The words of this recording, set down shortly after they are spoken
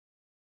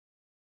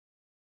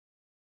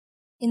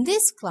In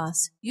this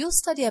class, you'll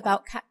study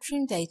about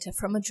capturing data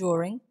from a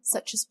drawing,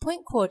 such as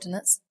point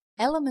coordinates,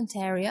 element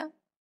area,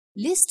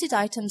 listed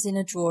items in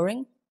a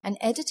drawing, and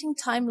editing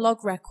time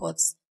log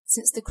records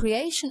since the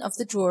creation of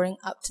the drawing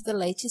up to the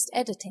latest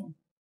editing.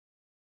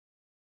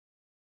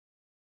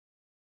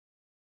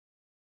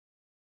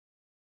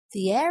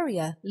 The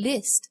area,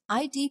 list,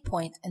 ID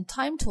point, and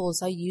time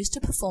tools are used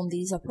to perform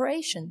these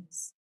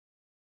operations.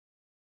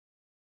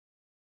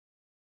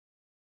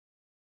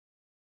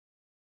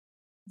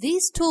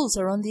 These tools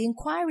are on the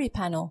Inquiry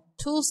panel,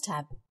 Tools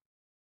tab.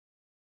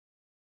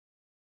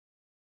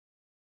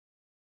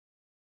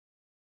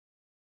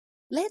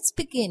 Let's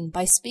begin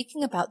by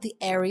speaking about the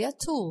Area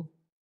tool.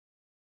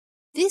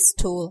 This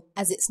tool,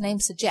 as its name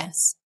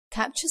suggests,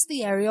 captures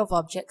the area of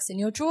objects in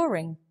your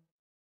drawing.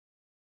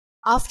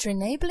 After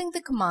enabling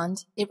the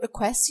command, it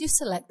requests you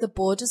select the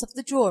borders of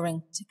the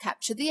drawing to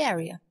capture the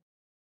area.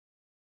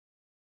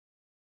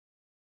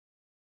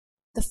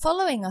 The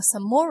following are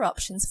some more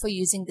options for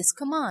using this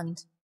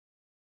command.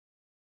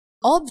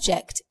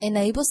 Object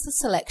enables the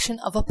selection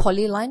of a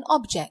polyline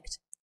object.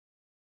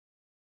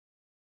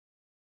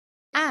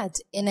 Add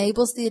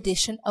enables the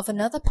addition of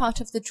another part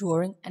of the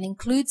drawing and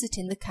includes it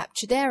in the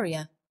captured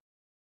area.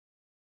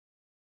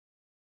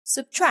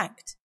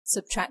 Subtract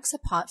subtracts a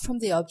part from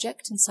the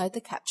object inside the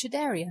captured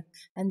area,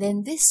 and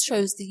then this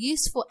shows the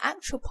useful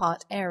actual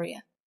part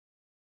area.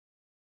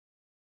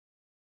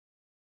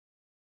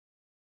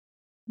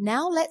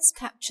 Now let's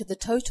capture the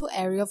total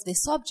area of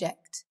this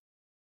object.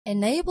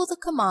 Enable the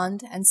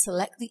command and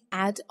select the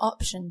Add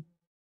option.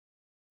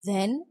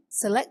 Then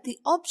select the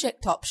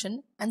Object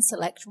option and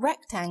select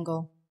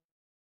Rectangle.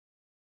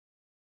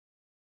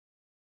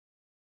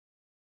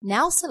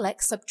 Now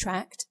select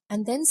Subtract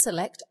and then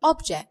select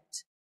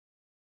Object.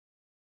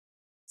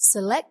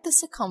 Select the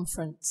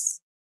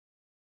circumference.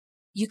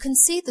 You can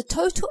see the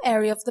total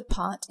area of the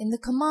part in the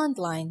command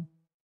line.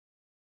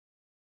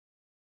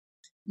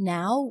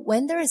 Now,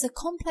 when there is a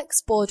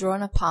complex border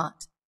on a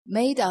part,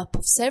 made up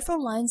of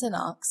several lines and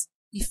arcs,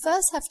 you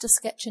first have to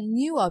sketch a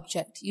new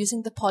object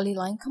using the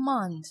Polyline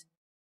command.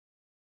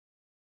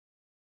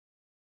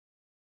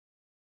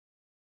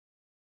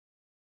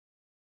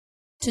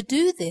 To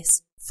do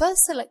this,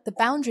 first select the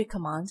Boundary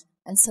command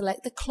and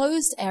select the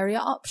Closed Area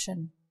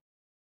option.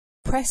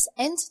 Press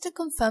Enter to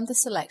confirm the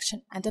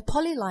selection and a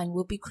polyline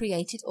will be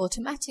created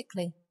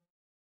automatically.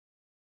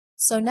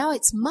 So now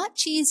it's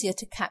much easier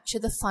to capture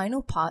the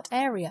final part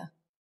area.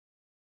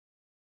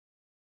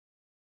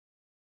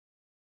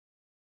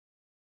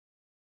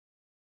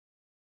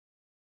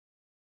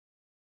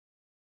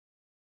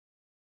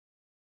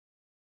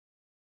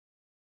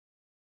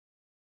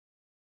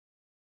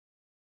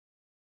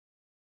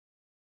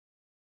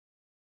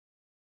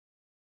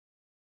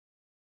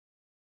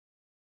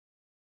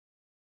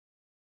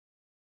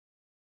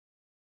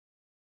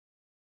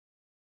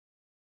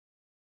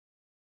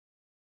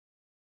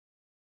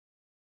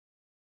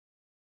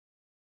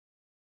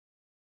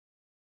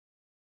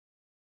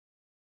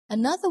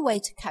 Another way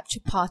to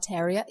capture part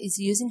area is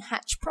using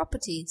hatch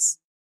properties.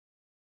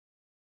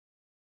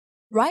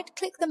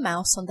 Right-click the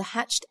mouse on the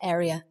hatched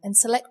area and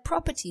select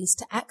Properties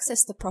to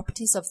access the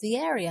properties of the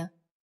area.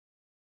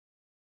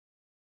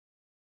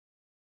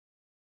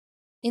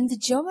 In the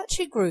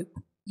Geometry group,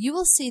 you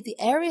will see the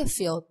Area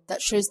field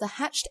that shows the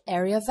hatched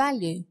area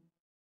value.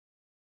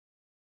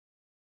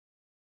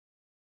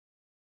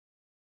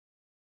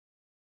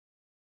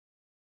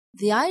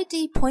 The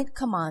ID point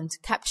command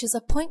captures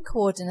a point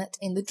coordinate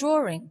in the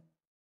drawing.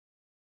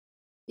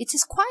 It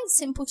is quite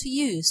simple to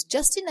use,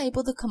 just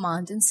enable the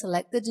command and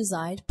select the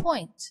desired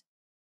point.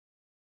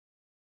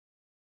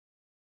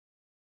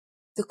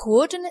 The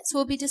coordinates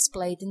will be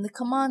displayed in the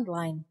command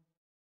line.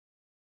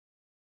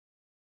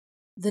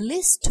 The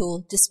List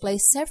tool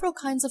displays several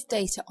kinds of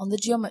data on the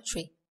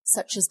geometry,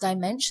 such as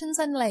dimensions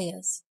and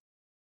layers.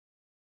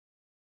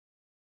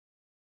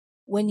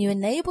 When you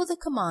enable the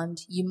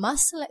command, you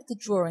must select the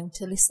drawing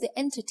to list the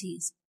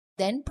entities,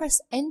 then press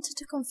Enter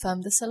to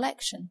confirm the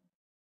selection.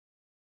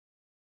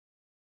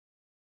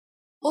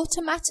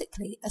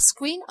 Automatically, a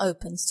screen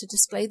opens to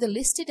display the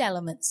listed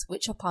elements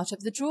which are part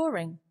of the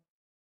drawing.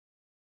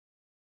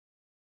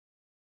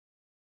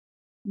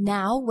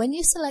 Now, when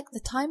you select the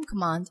Time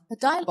command, a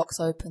dialog box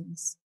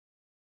opens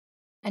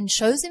and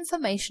shows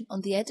information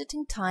on the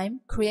editing time,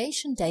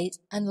 creation date,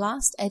 and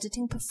last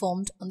editing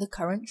performed on the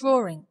current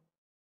drawing.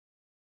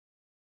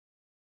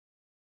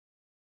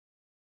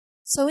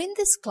 So in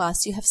this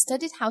class you have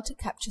studied how to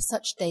capture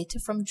such data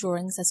from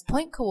drawings as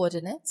point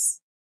coordinates,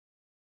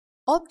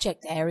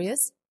 object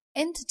areas,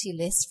 entity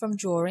lists from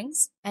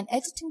drawings, and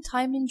editing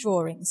time in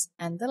drawings,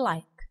 and the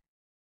like.